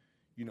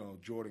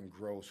 Jordan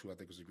Gross, who I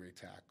think was a great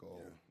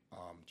tackle,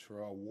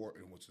 Terrell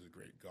Wharton, which is a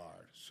great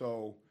guard.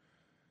 So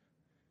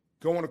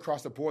going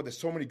across the board, there's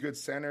so many good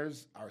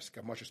centers. I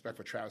got much respect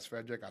for Travis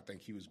Frederick. I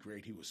think he was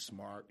great. He was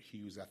smart.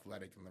 He was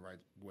athletic in the right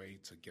way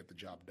to get the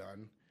job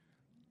done.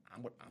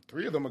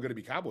 3 of them are going to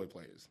be Cowboy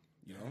players.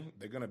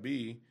 They're going to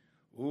be.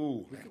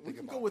 Ooh, we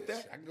can go with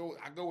that.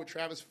 I go with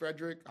Travis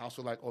Frederick. I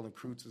also like Olin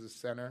Kreutz as a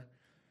center.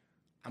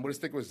 I'm going to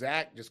stick with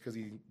Zach just because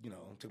he,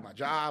 took my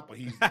job, but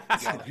he's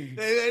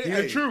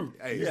the truth.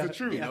 He's the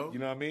truth. Yeah. You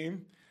know what I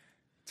mean?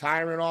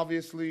 Tyron,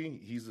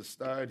 obviously, he's a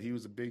stud. He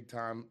was a big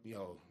time,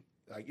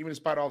 like even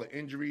despite all the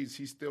injuries,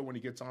 he still, when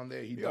he gets on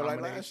there, he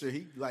dominates. Like last year,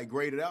 he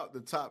graded out the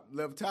top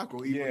left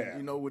tackle,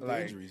 even with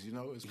the injuries.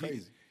 It's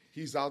crazy.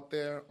 He's out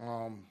there.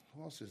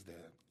 Who else is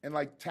there? And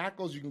like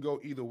tackles, you can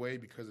go either way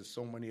because there's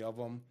so many of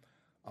them.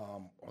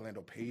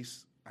 Orlando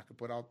Pace, I could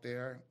put out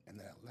there, and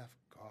then at left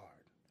guard.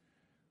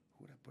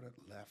 Who would I put at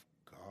left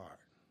guard?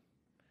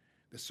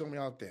 There's so many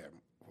out there.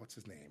 What's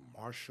his name?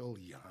 Marshall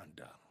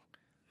Yanda.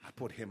 I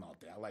put him out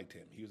there. I liked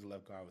him. He was a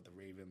left guard with the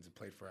Ravens and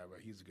played forever.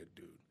 He's a good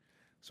dude.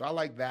 So I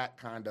like that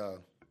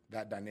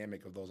that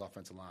dynamic of those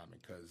offensive linemen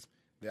because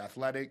they're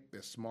athletic,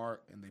 they're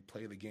smart, and they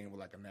play the game with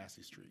like a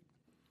nasty streak.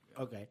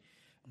 Okay.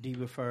 Do you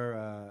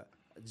prefer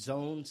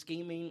zone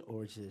scheming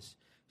or just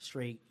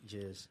straight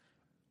just?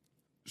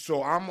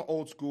 So I'm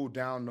old school,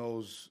 down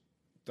nose,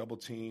 double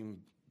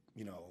team,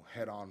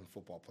 head on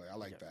football play. I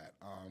like that.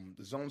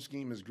 The zone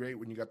scheme is great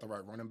when you got the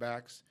right running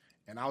backs,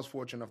 and I was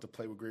fortunate enough to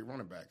play with great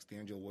running backs: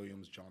 D'Angelo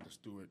Williams, Jonathan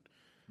Stewart,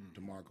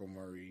 DeMarco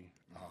Murray.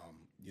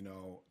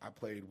 I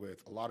played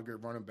with a lot of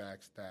good running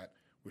backs that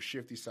were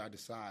shifty side to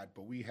side,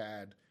 but we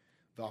had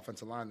the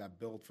offensive line that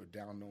built for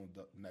down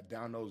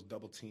nose,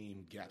 double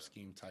team, gap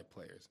scheme type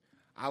players.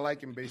 I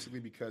like him basically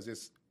because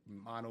it's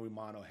mano a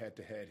mano, head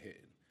to head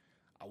hitting.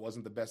 I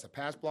wasn't the best at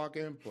pass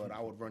blocking, but I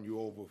would run you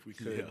over if we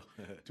could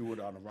do it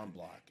on a run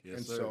block.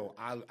 Yes, so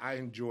I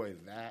enjoy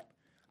that.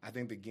 I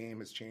think the game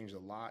has changed a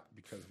lot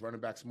because running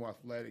backs are more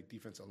athletic,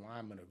 defensive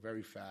linemen are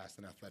very fast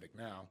and athletic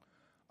now.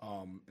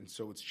 And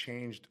so it's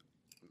changed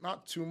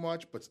not too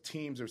much, but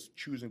teams are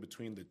choosing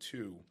between the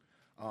two.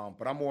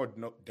 But I'm more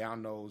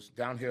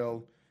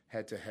downhill,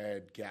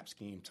 head-to-head, gap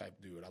scheme type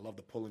dude. I love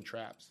the pulling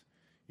traps.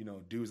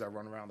 Dudes that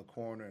run around the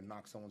corner and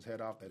knock someone's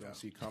head off they don't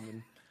see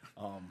coming.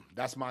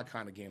 That's my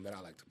kind of game that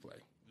I like to play.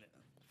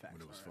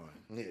 When it was fun.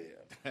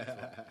 Yeah.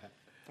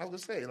 I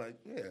was going to say,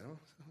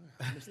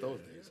 I miss those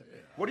days.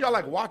 What do y'all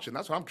like watching?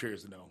 That's what I'm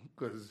curious to know.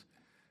 Because,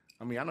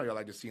 I know y'all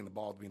like just seeing the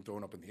ball being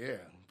thrown up in the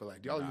air.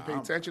 But, do y'all even pay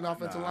attention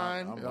offensive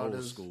line? I'm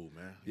old school,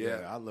 man.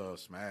 Yeah. I love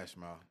smash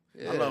mouth.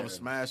 Yeah. I love a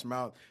smash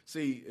mouth.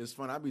 See, it's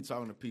fun. I be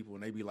talking to people,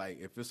 and they be like,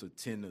 if it's a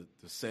 10-7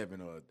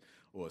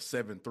 or a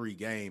 7-3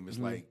 game, it's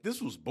like,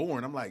 this was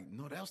boring. I'm like,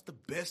 no, that was the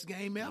best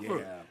game ever.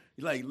 Yeah.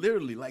 Like,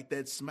 literally, like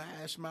that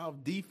smash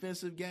mouth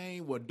defensive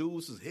game where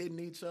dudes is hitting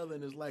each other,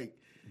 and it's like,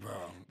 bro,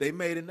 they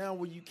made it now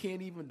where you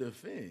can't even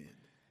defend.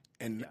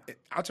 And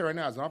I'll tell you right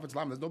now, as an offensive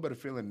lineman, there's no better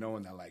feeling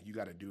knowing that, you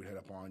got a dude head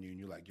up on you, and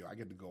you're like, yo, I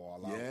get to go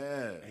all out.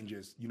 Yeah. And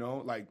just, you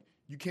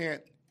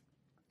can't,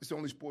 it's the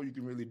only sport you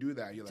can really do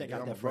that. You're like, Take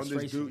out I'm going that to run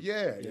this dude.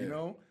 frustration.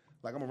 Yeah,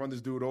 like, I'm going to run this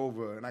dude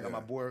over, and I got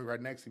my boy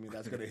right next to me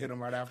that's going to hit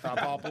him right after I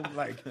pop him.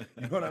 Like, you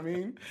know what I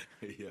mean?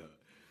 Yeah.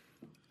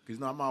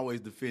 Because, I'm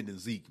always defending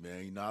Zeke,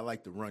 man. I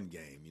like the run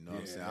game. You know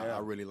what I'm saying? I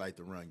really like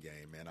the run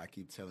game, man. I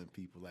keep telling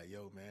people,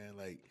 yo,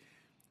 man,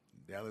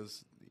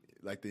 Dallas,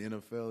 like the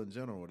NFL in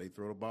general, they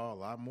throw the ball a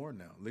lot more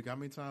now. Look how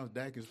many times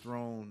Dak has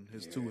thrown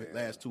his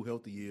last 2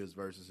 healthy years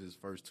versus his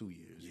first 2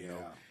 years, you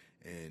know?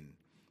 And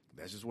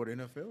that's just where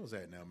the NFL is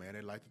at now, man.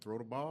 They like to throw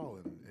the ball,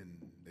 and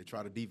they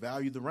try to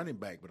devalue the running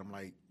back. But I'm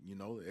like,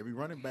 every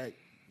running back,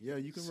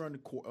 you can run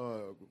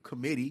the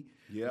committee,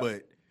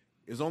 but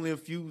there's only a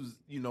few,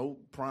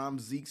 prime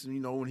Zekes,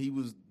 when he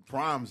was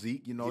prime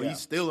Zeke, he's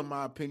still, in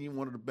my opinion,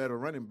 one of the better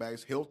running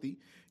backs, healthy,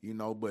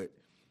 but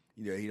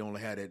he only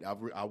had that.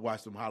 I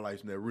watched some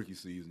highlights from that rookie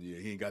season. Yeah,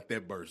 he ain't got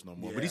that burst no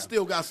more, but he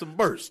still got some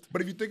burst.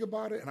 But if you think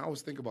about it, and I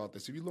always think about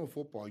this, if you learn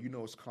football,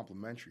 it's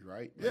complementary,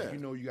 right? Yeah.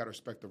 You got to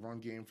respect the run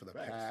game for the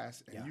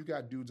pass, and you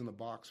got dudes in the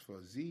box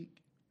for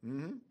Zeke.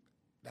 Mm-hmm.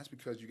 That's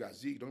because you got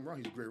Zeke. Don't get me wrong,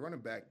 he's a great running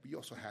back, but you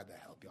also had that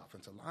healthy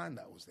offensive line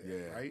that was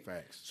there, right?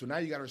 Facts. So now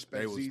you got to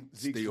respect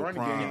Zeke's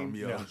running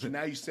game. So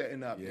now you're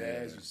setting up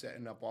Dez, you're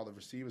setting up all the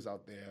receivers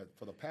out there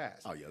for the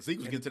pass. Oh, yeah. Zeke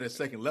was getting to that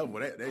second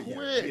level.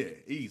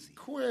 Quick. Easy.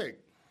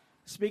 Quick.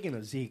 Speaking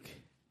of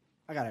Zeke,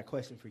 I got a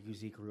question for you,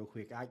 Zeke, real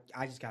quick.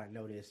 I just got to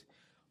know this.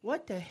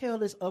 What the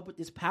hell is up with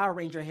this Power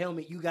Ranger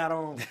helmet you got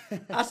on?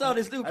 I saw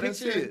this new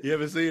picture. You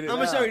ever seen it? I'm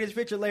going to show you this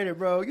picture later,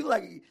 bro. You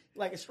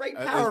like a straight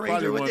Power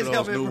Ranger with this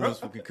helmet, new bro. ones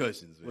for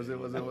concussions. Was it?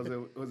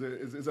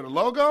 Is it a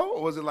logo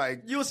or was it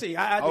like? You'll see.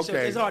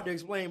 It's hard to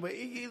explain, but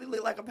he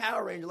looked like a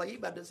Power Ranger. Like he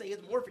about to say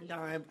it's morphin'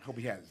 time. I hope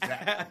he has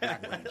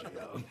Zach Ranger,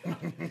 yo.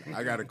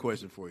 I got a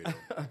question for you,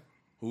 though.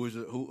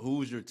 Who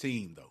was your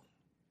team, though,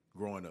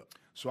 growing up?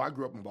 So I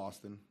grew up in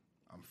Boston.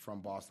 I'm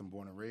from Boston,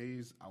 born and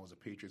raised. I was a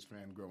Patriots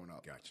fan growing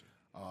up. Gotcha.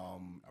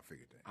 I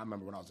figured that. I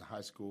remember when I was in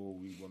high school,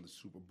 we won the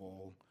Super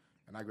Bowl,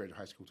 and I graduated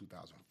high school in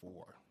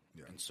 2004.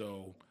 Yeah. And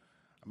so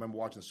I remember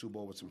watching the Super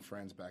Bowl with some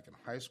friends back in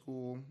high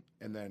school,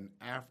 and then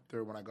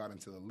after when I got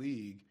into the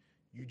league,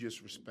 you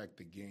just respect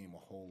the game a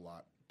whole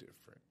lot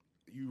different.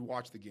 You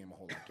watch the game a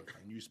whole lot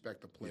different. You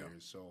respect the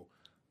players. Yeah. So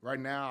right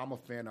now, I'm a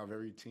fan of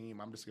every team.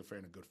 I'm just a fan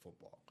of good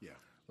football. Yeah.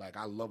 Like,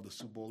 I love the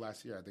Super Bowl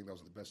last year. I think that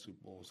was the best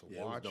Super Bowl to watch.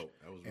 It was dope.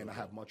 That was I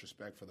have much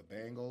respect for the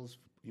Bengals,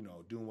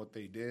 doing what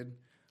they did.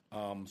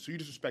 So you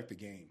just respect the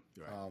game.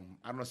 Right.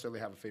 I don't necessarily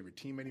have a favorite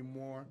team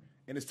anymore.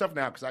 And it's tough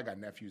now because I got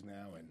nephews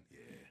now. And,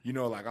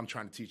 I'm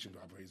trying to teach them.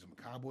 I've raised them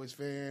a Cowboys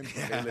fan.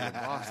 They live in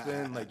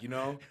Boston.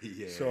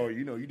 Yeah. So,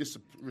 you just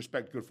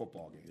respect good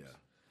football games. Yeah.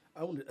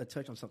 I want to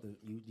touch on something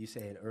you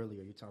said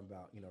earlier. You're talking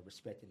about,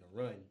 respecting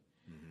the run.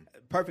 Mm-hmm.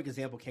 A perfect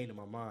example came to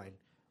my mind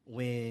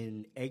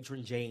when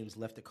Adrian James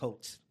left the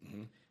Colts.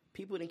 Mm-hmm.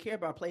 People didn't care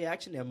about play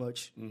action that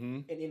much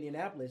in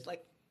Indianapolis.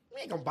 Like,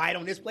 we ain't going to bite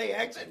on this play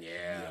action.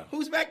 Yeah.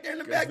 Who's back there in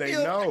the backfield?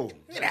 They know.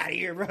 Get out of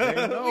here, bro.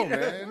 They know,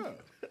 man.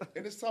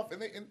 And it's tough.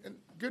 And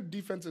good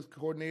defensive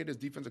coordinators,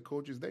 defensive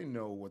coaches, they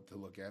know what to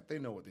look at. They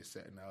know what they're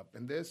setting up.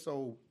 And they're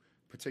so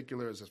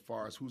particular as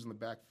far as who's in the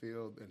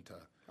backfield and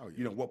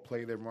what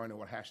play they're running,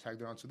 what hashtag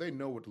they're on. So they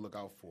know what to look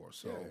out for.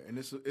 So and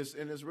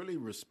it's really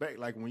respect.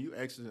 Like when you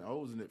X's and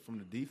O's in it from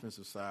the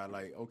defensive side,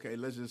 like, okay,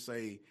 let's just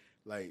say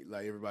like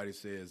everybody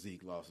says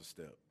Zeke lost a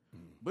step.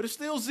 But it's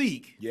still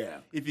Zeke. Yeah.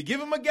 If you give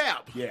him a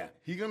gap,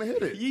 he's gonna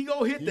hit it. He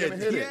gonna hit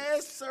that.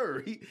 Yes,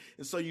 sir.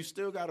 And so you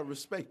still gotta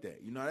respect that.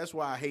 That's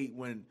why I hate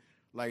when,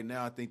 like,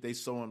 now I think they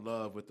so in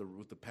love with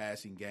the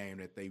passing game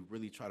that they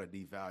really try to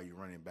devalue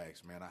running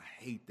backs. Man, I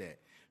hate that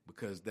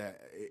because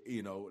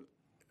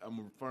I'm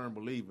a firm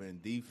believer in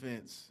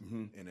defense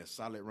and a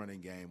solid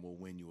running game will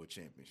win you a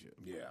championship.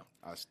 Yeah.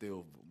 I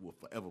still will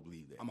forever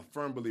believe that. I'm a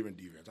firm believer in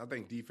defense. I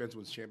think defense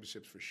wins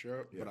championships for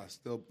sure, but I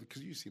still,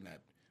 because you've seen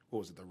that, what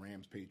was it, the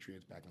Rams,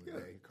 Patriots back in the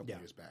day, a couple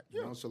years back,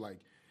 you know? So, like,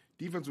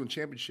 defense wins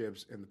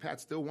championships, and the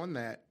Pats still won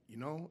that,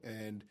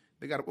 and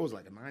they got, what was it,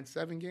 like a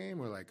 9-7 game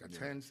or like a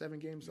 10-7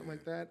 game, something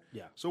like that?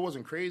 Yeah. So it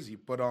wasn't crazy,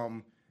 but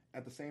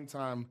at the same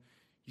time,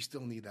 you still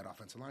need that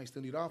offensive line. You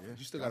still need offense. Yeah,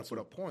 you still got to put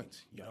up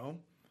points, you know?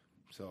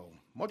 So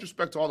much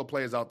respect to all the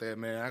players out there,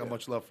 man. I got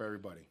much love for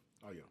everybody.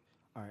 Oh, yeah.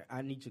 All right,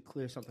 I need to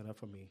clear something up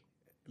for me.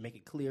 Make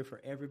it clear for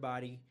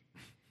everybody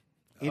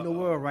in the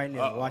world right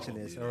now watching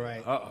this, all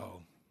right?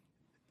 Uh-oh.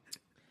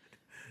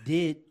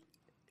 Did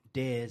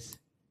Dez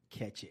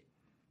catch it?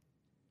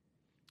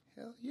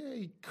 Hell yeah,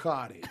 he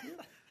caught it.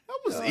 That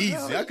was easy.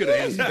 I could have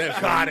answered that.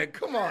 Caught it.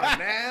 Come on,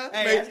 man.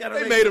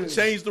 They made him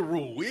change the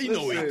rule. We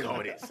know he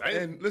caught it.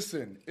 And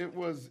listen,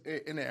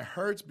 it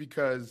hurts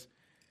because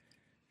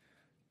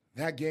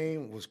that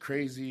game was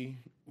crazy.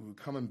 We were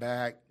coming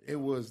back.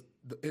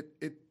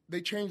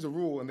 They changed the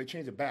rule and they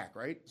changed it back,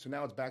 right? So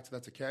now it's back to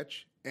that's a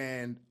catch.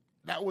 And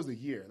that was a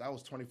year. That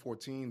was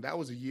 2014. That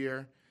was a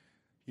year,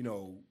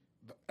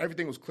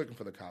 everything was clicking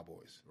for the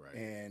Cowboys. Right.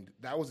 And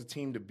that was a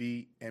team to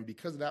beat. And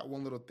because of that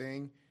one little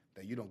thing,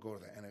 that you don't go to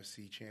the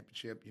NFC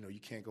Championship, you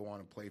can't go on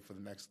and play for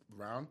the next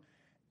round.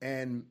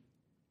 And,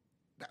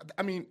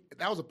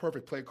 that was a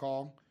perfect play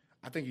call.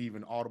 I think he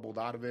even audibled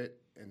out of it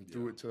and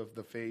threw it to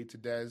the fade to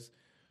Dez.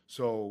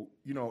 So,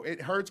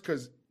 it hurts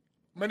because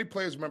many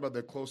players remember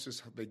the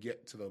closest they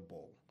get to the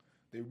bowl.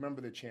 They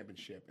remember their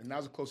championship. And that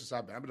was the closest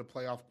I've been. I've been to the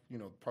playoff,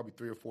 probably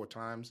 3 or 4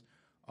 times.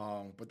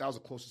 But that was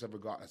the closest I've ever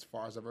got as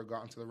far as I've ever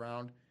gotten to the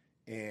round.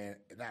 And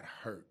that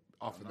hurt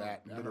off of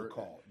that little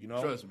call,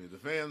 Trust me, the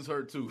fans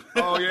hurt too.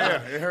 Oh,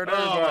 yeah. It hurt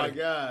everybody. Oh, my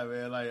God,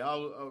 man. Like,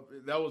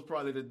 that was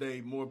probably the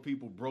day more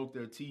people broke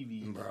their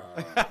TVs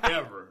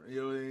ever,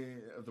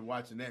 after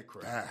watching that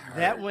crap.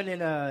 That one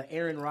and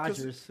Aaron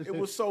Rodgers. It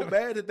was so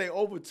bad that they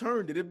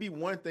overturned it. It'd be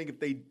one thing if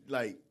they,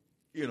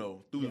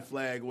 threw the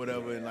flag or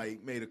whatever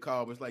and, made a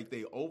call. But it's like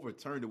they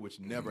overturned it,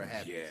 which never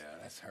happens. Yeah,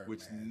 that's hurt,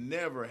 Which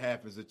never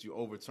happens that you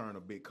overturn a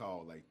big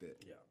call like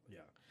that. Yeah.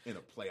 In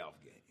a playoff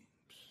game.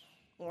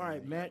 All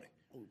right, Matt.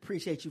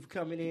 Appreciate you for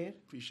coming in.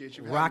 Appreciate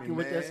you rocking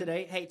with us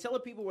today. Hey, tell the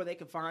people where they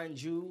can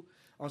find you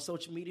on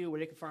social media,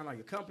 where they can find all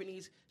your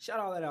companies. Shout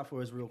all that out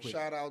for us real quick.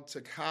 Shout out to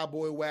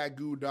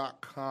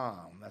cowboywagyu.com.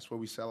 That's where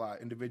we sell our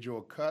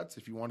individual cuts.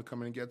 If you want to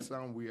come in and get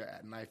some, we are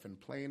at Knife and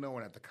Plano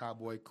and at the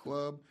Cowboy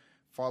Club.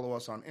 Follow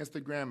us on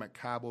Instagram at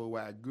Cowboy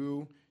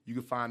Wagyu. You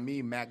can find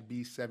me,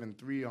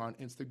 MacB73, on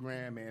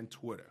Instagram and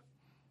Twitter.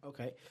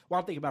 Okay. Well,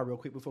 I'm thinking about real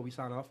quick before we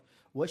sign off.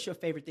 What's your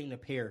favorite thing to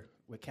pair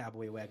with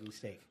Cowboy Wagyu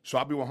steak? So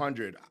I'll be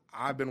 100.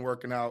 I've been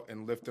working out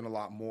and lifting a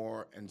lot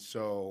more, and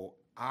so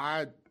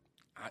I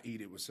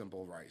eat it with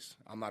simple rice.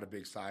 I'm not a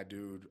big side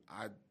dude.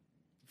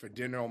 For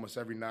dinner almost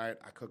every night,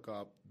 I cook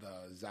up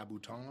the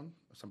zabuton.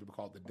 Some people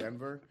call it the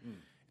Denver.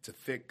 It's a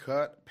thick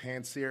cut,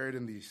 pan-sear it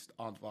in the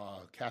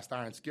cast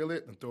iron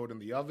skillet, and throw it in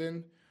the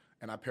oven.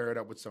 And I pair it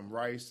up with some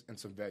rice and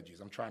some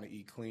veggies. I'm trying to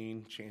eat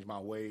clean, change my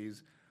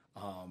ways.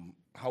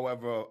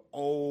 However,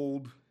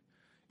 old,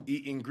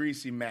 eating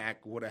greasy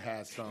mac would have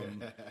had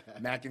some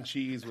mac and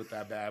cheese with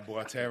that bad boy.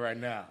 I tell you right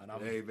now. And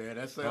hey, man,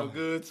 that sounds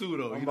good, too,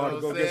 though. I'm about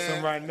to go get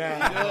some right now. You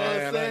know what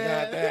I'm saying?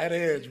 I got that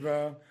edge,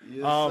 bro.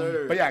 Yes,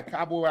 sir. But yeah,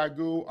 Cowboy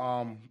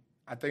Wagyu,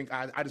 I think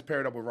I just pair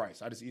it up with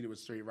rice. I just eat it with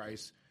straight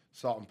rice,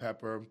 salt and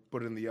pepper,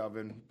 put it in the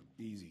oven,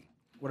 easy.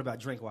 What about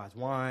drink-wise?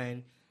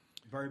 Wine,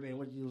 bourbon,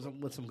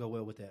 what's some go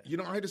well with that? You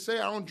know, I hate to say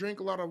I don't drink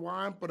a lot of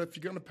wine, but if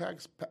you're going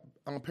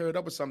to pair it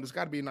up with something, it's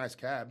got to be a nice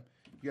cab.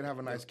 You got to have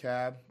a nice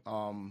cab.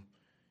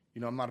 You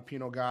know, I'm not a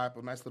Pinot guy,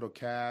 but a nice little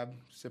cab.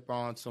 Sip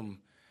on some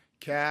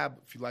cab.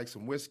 If you like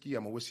some whiskey,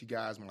 I'm a whiskey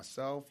guy as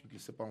myself. You can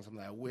sip on some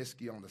of that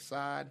whiskey on the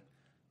side.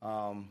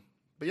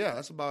 But yeah,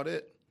 that's about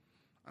it.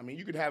 I mean,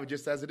 you could have it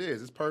just as it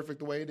is. It's perfect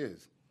the way it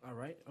is. All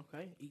right,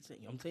 okay.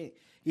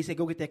 He said,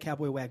 go get that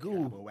Cowboy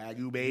Wagyu. Cowboy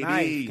Wagyu, baby.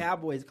 Nice.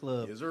 Cowboys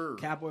Club. Yes, sir.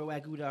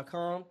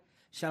 CowboyWagyu.com.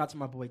 Shout out to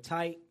my boy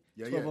Tight.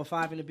 Yeah,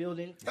 1205 in the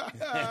building.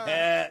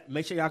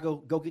 Make sure y'all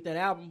go get that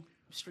album.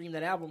 Stream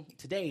that album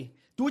today.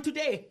 Do it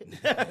today.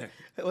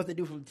 What they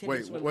do from 10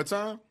 Wait, to 20. what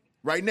time?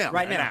 Right now.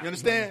 Right now. You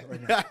understand?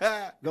 Right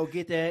now. Go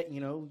get that.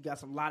 You know, we got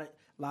some lot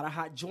of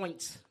hot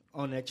joints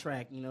on that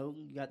track. You know,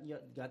 you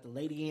got the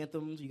lady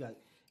anthems.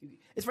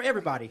 It's for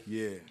everybody.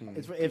 Yeah.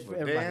 It's for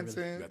everybody.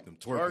 Dancing, really. Got them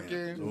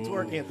twerking.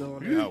 Twerk anthem.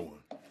 That one.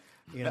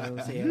 You know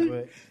what I'm saying?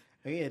 But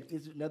again,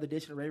 it's another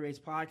edition of Ray Ray's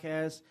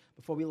podcast.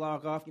 Before we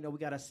log off, you know, we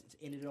got to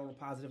end it on a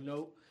positive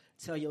note.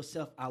 Tell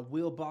yourself, I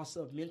will boss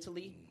up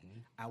mentally.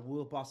 I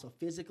will boss up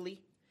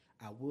physically.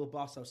 I will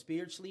boss up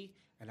spiritually.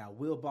 And I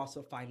will boss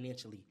up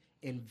financially.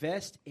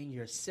 Invest in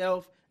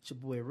yourself. It's your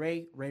boy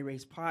Ray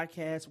Ray's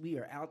podcast. We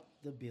are out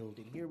the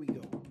building. Here we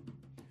go.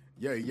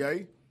 Yay,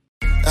 yay.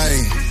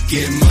 Hey,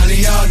 get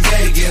money all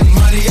day, get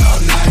money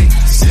all night.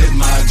 Sip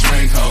my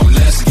drink.